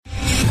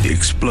The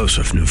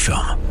explosive new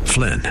film,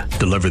 Flynn,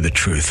 deliver the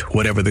truth,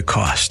 whatever the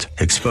cost,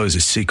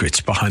 exposes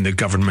secrets behind the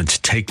government's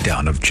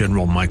takedown of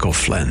General Michael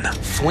Flynn.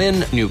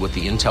 Flynn knew what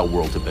the intel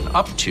world had been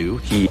up to.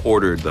 He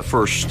ordered the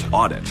first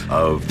audit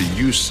of the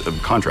use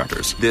of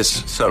contractors.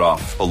 This set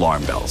off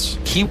alarm bells.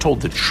 He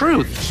told the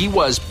truth. He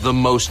was the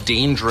most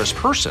dangerous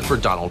person for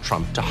Donald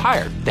Trump to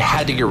hire. They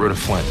had to get rid of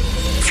Flynn.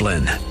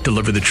 Flynn,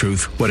 deliver the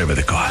truth, whatever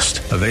the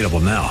cost. Available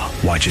now.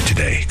 Watch it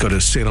today. Go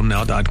to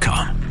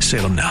salemnow.com.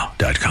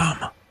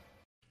 salemnow.com.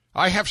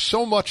 I have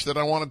so much that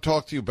I want to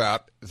talk to you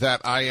about that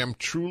I am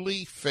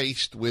truly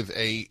faced with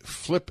a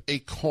flip a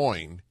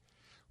coin.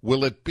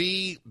 Will it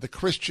be the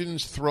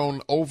Christians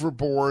thrown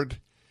overboard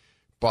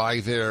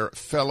by their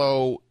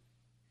fellow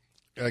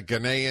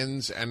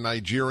Ghanaians and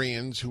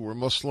Nigerians who were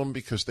Muslim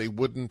because they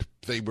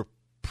were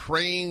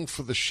praying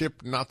for the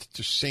ship not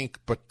to sink,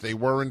 but they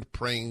weren't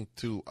praying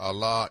to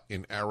Allah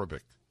in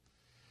Arabic.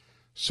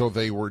 So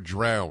they were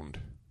drowned.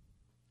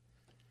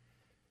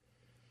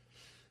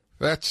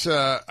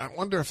 I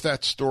wonder if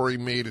that story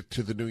made it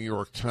to the New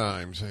York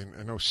Times.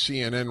 I know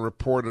CNN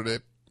reported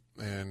it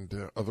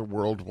and other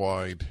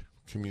worldwide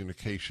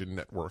communication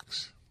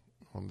networks.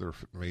 I wonder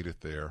if it made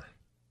it there.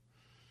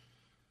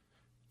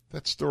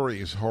 That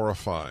story is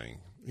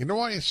horrifying. You know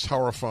why it's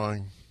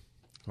horrifying?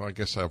 Well, I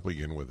guess I'll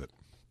begin with it.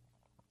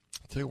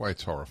 I'll tell you why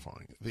it's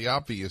horrifying. The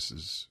obvious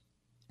is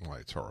why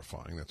it's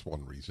horrifying. That's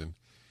one reason.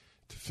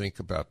 To think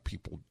about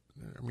people.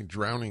 I mean,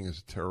 drowning is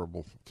a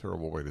terrible,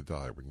 terrible way to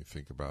die when you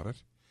think about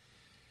it.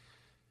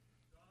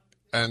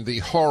 And the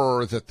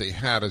horror that they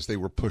had as they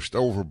were pushed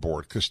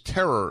overboard, because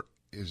terror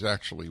is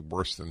actually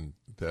worse than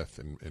death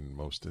in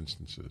most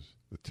instances,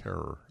 the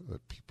terror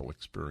that people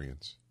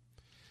experience.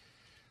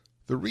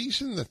 The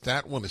reason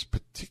that one is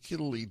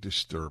particularly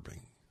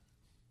disturbing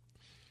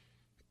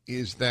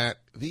is that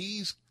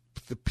the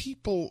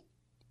people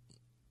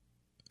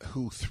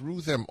who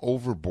threw them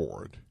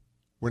overboard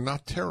were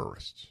not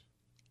terrorists.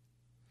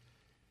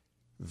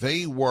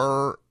 They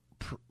were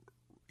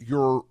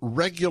your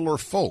regular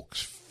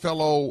folks,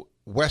 fellow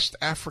West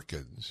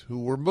Africans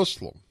who were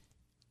Muslim.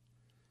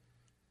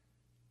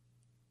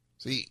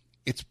 See,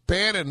 it's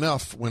bad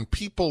enough when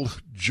people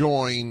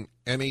join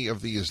any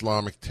of the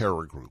Islamic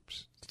terror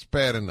groups. It's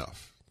bad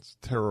enough. It's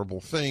a terrible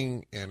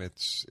thing, and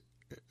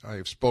I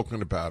have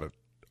spoken about it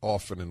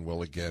often and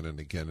will again and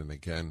again and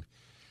again.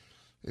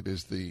 It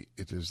is the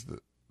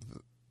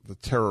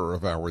terror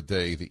of our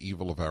day, the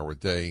evil of our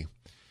day.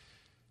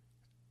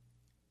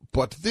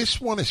 But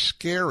this one is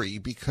scary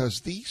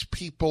because these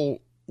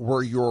people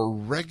were your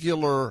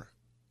regular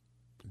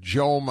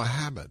Joe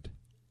Muhammad.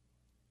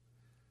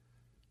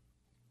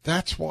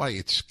 That's why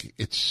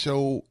it's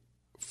so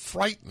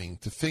frightening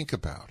to think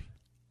about.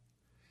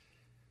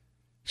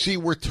 See,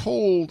 we're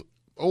told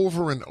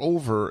over and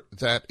over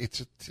that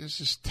it's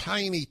this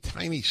tiny,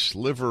 tiny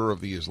sliver of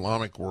the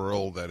Islamic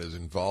world that is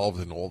involved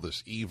in all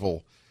this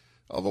evil.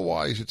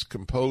 Otherwise, it's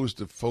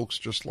composed of folks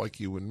just like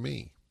you and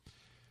me.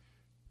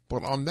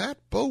 But on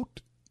that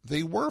boat,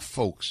 they were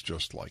folks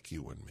just like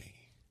you and me.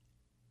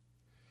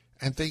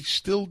 And they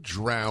still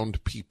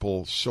drowned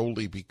people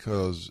solely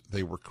because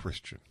they were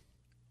Christian.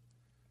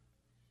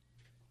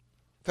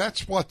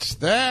 That's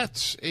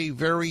a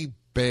very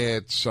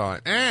bad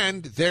sign.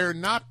 And they're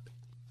not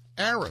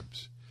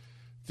Arabs.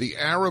 The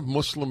Arab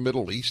Muslim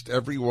Middle East,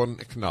 everyone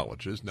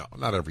acknowledges. No,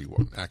 not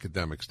everyone.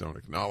 Academics don't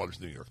acknowledge.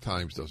 The New York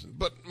Times doesn't.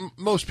 But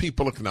most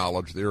people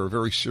acknowledge there are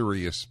very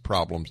serious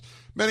problems.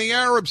 Many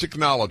Arabs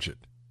acknowledge it.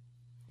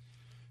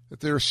 That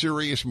there are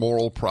serious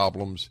moral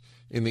problems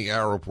in the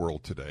Arab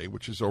world today,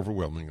 which is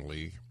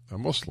overwhelmingly a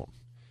Muslim.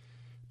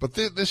 But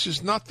this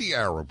is not the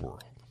Arab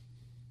world.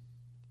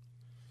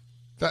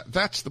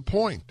 That's the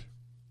point.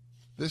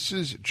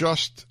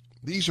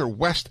 These are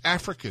West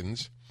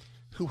Africans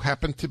who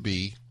happen to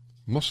be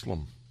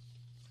Muslim.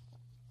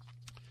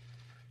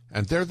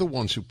 And they're the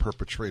ones who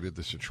perpetrated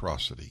this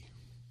atrocity.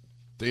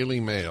 Daily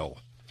Mail.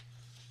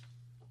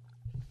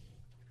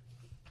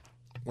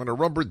 When a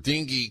rubber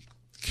dinghy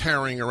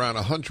carrying around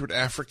 100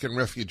 African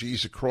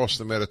refugees across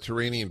the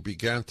Mediterranean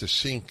began to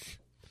sink,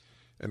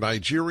 a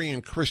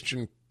Nigerian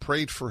Christian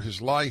prayed for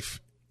his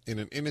life in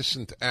an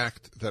innocent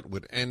act that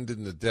would end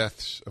in the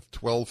deaths of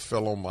 12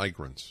 fellow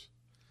migrants.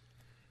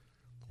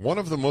 One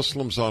of the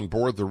Muslims on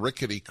board the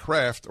rickety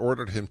craft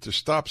ordered him to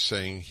stop,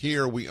 saying,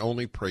 "Here we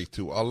only pray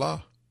to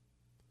Allah."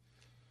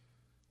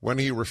 When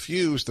he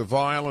refused, a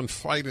violent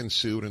fight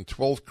ensued and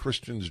 12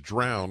 Christians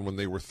drowned when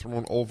they were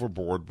thrown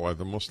overboard by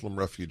the Muslim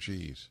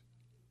refugees.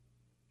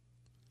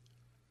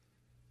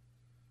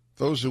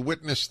 Those who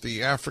witnessed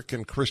the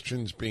African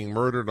Christians being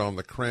murdered on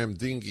the Cram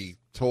dinghy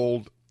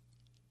told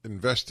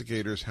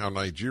investigators how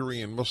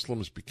Nigerian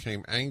Muslims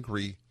became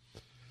angry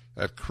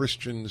at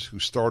Christians who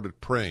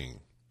started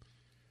praying.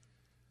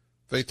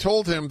 They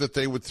told him that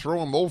they would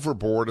throw him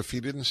overboard if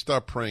he didn't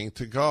stop praying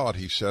to God,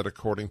 he said,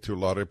 according to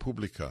La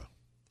Repubblica.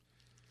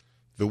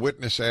 The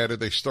witness added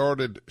they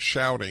started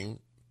shouting,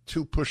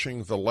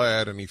 pushing the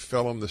lad, and he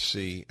fell in the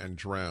sea and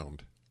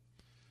drowned.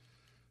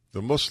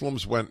 The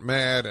Muslims went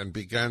mad and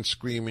began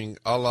screaming,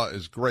 "Allah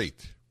is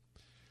great."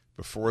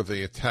 before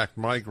they attacked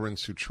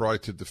migrants who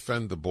tried to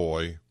defend the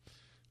boy,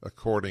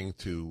 according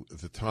to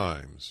The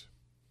Times.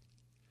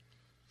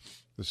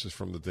 This is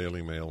from the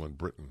Daily Mail in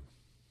Britain.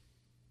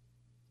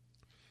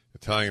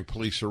 Italian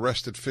police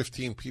arrested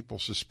 15 people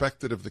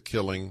suspected of the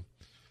killing,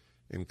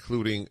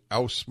 including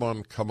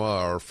Ousmane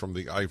Kamar from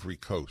the Ivory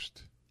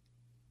Coast.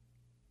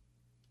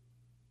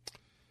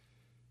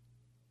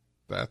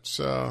 That's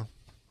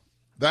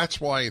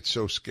why it's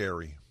so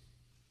scary.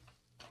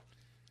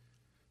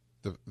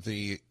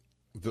 The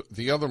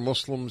other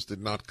Muslims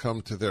did not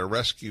come to their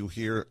rescue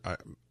here. I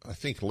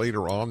think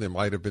later on there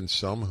might have been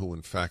some who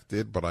in fact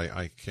did, but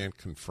I can't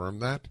confirm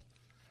that.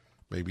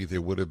 Maybe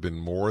there would have been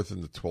more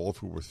than the 12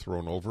 who were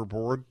thrown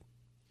overboard,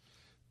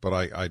 but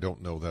I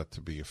don't know that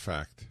to be a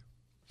fact.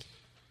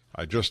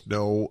 I just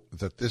know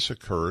that this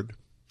occurred,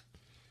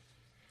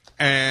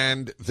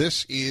 and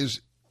this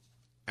is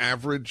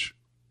average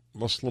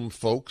Muslim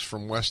folks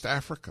from West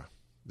Africa.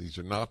 These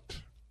are not,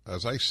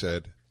 as I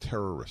said,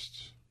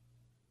 terrorists.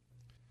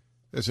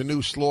 There's a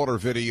new slaughter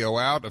video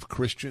out of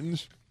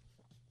Christians.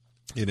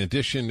 In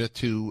addition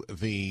to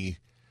the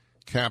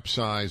in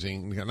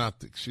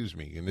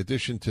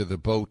addition to the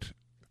boat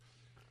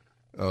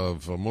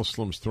of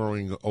Muslims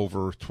throwing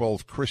over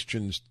 12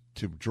 Christians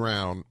to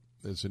drown,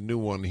 there's a new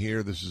one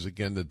here. This is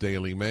again the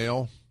Daily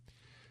Mail.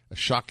 A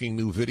shocking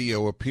new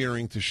video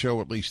appearing to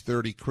show at least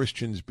 30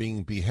 Christians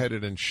being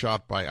beheaded and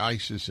shot by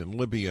ISIS in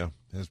Libya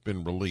has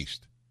been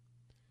released.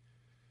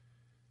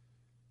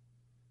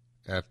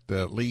 At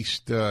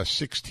least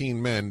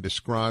 16 men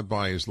described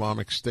by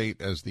Islamic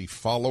State as the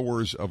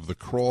followers of the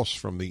cross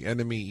from the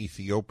enemy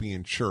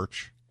Ethiopian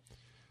church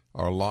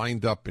are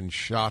lined up and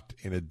shot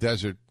in a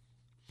desert,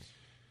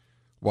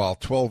 while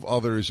 12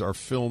 others are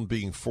filmed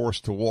being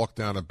forced to walk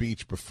down a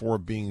beach before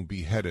being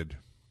beheaded.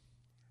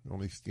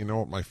 You know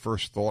what my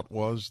first thought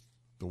was?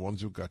 The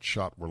ones who got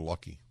shot were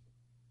lucky.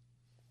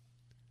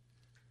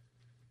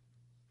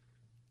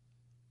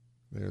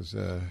 There's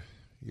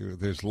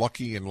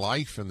lucky in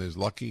life and there's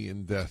lucky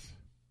in death.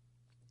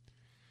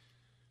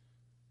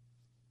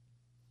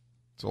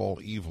 It's all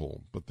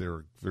evil, but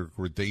there are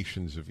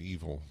gradations of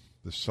evil.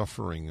 The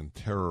suffering and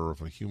terror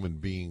of a human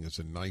being as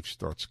a knife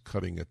starts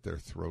cutting at their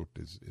throat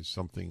is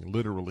something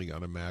literally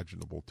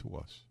unimaginable to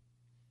us.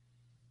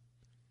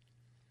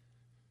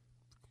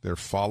 They're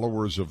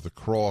followers of the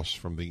cross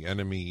from the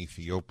enemy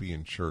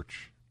Ethiopian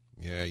church.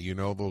 Yeah, you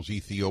know those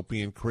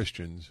Ethiopian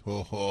Christians.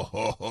 They're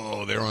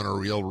on a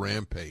real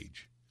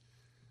rampage.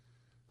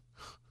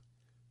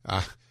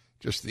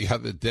 Just the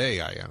other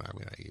day, I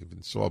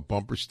even saw a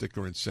bumper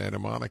sticker in Santa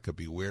Monica,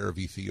 beware of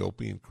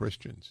Ethiopian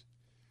Christians.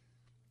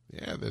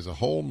 Yeah, there's a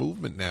whole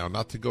movement now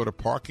not to go to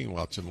parking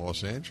lots in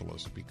Los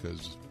Angeles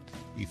because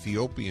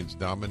Ethiopians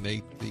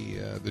dominate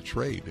the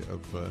trade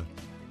of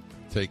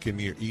taking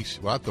your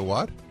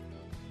what?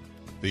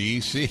 The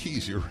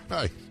ECs, you're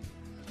right.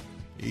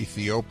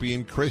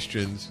 Ethiopian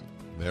Christians,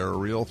 they're a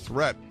real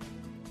threat.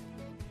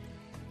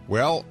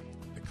 Well,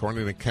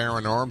 according to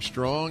Karen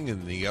Armstrong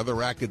and the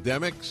other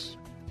academics,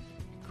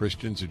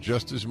 Christians are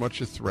just as much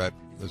a threat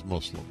as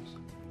Muslims.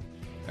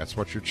 That's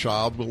what your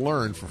child will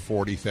learn for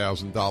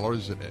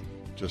 $40,000 at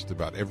just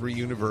about every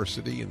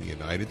university in the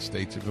United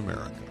States of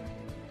America.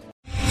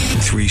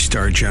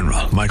 3-star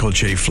General Michael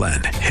J.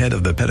 Flynn, head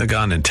of the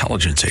Pentagon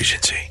Intelligence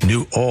Agency,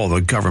 knew all the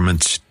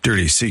government's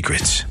dirty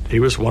secrets. He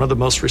was one of the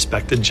most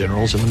respected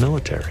generals in the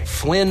military.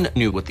 Flynn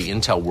knew what the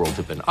intel world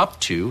had been up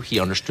to. He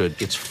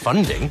understood its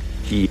funding.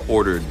 He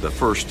ordered the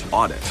first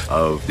audit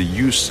of the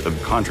use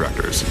of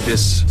contractors.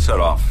 This set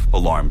off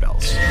alarm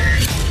bells.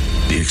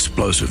 The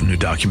explosive new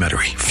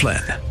documentary,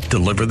 Flynn,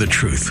 Deliver the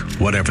Truth,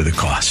 Whatever the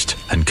Cost,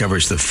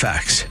 uncovers the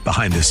facts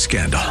behind this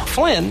scandal.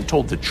 Flynn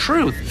told the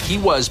truth. He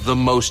was the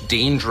most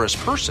dangerous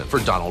person for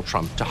Donald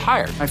Trump to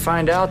hire. I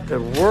find out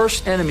the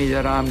worst enemy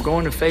that I'm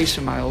going to face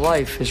in my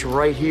life is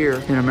right here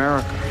in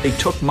America. They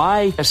took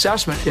my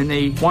assessment and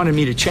they wanted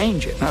me to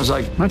change it. And I was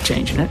like, I'm not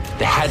changing it.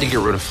 They had to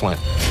get rid of Flynn.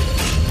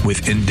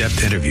 With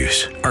in-depth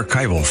interviews,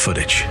 archival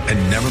footage,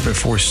 and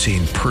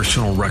never-before-seen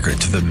personal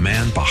records of the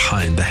man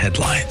behind the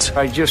headlines.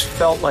 I just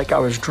felt like I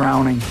was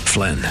drowning.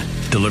 Flynn,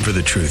 Deliver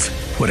the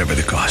Truth, Whatever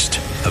the Cost.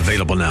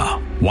 Available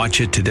now.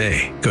 Watch it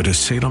today. Go to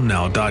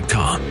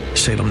salemnow.com.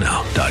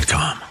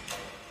 salemnow.com.